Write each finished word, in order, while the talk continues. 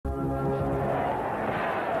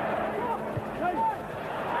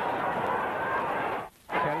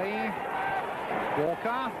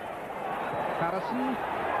Hutchison. Patterson.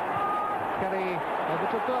 Kelly over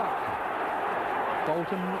to Burke.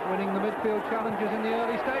 Bolton winning the midfield challenges in the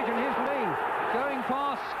early stage, and here's Lee going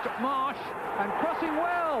past Marsh and crossing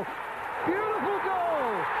well. Beautiful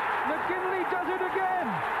goal! McGinlay does it again.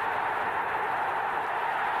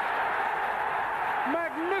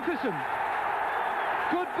 Magnificent.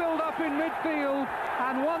 Good build-up in midfield,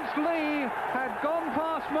 and once Lee had gone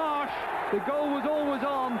past Marsh, the goal was always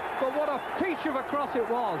on, but what a peach of a cross it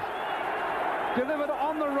was. Delivered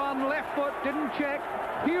on the run, left foot, didn't check,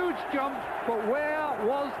 huge jump, but where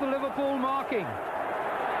was the Liverpool marking?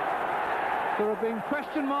 There have been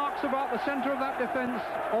question marks about the centre of that defence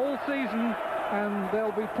all season, and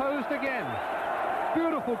they'll be posed again.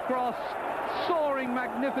 Beautiful cross, soaring,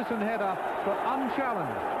 magnificent header, but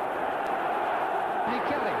unchallenged.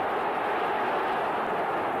 Kelly.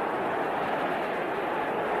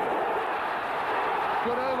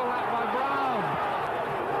 Good overlap by Brown.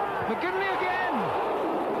 McGinlay again.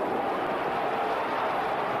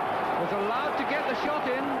 Was allowed to get the shot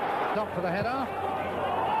in. Up for the header.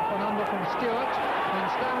 Up and under from Stewart.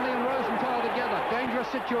 Winstanley and Rosenthal together. Dangerous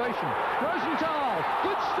situation. Rosenthal.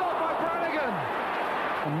 Good stop by Branagan.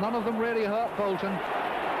 And none of them really hurt Bolton.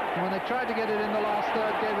 And when they tried to get it in the last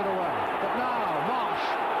third, gave it away. But now, Marsh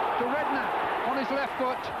to Redknapp on his left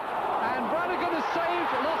foot. And Branagan has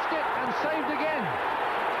saved, lost it, and saved again.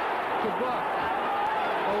 To Burke.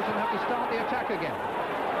 Bolton have to start the attack again.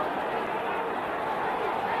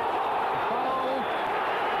 Foul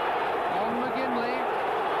on McGinlay.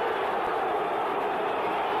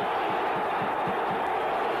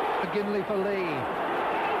 McGinlay for Lee.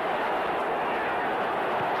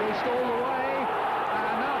 Chased all the way.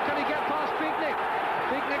 Can he get past Piechnik?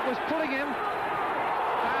 Piechnik was pulling him,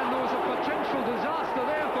 and there was a potential disaster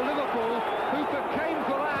there for Liverpool. Hooper came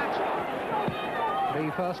for that. The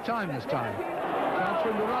first time this time. Chance for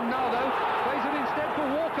him to run now, though. Plays it instead for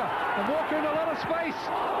Walker, and Walker in a lot of space.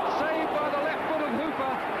 Saved by the left foot of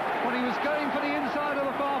Hooper when he was going for the inside of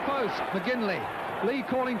the far post. McGinlay. Lee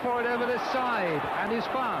calling for it over this side, and is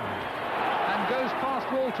found. And goes past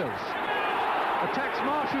Walters. Attacks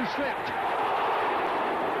Marsh, who slipped.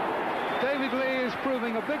 David Lee is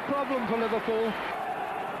proving a big problem for Liverpool.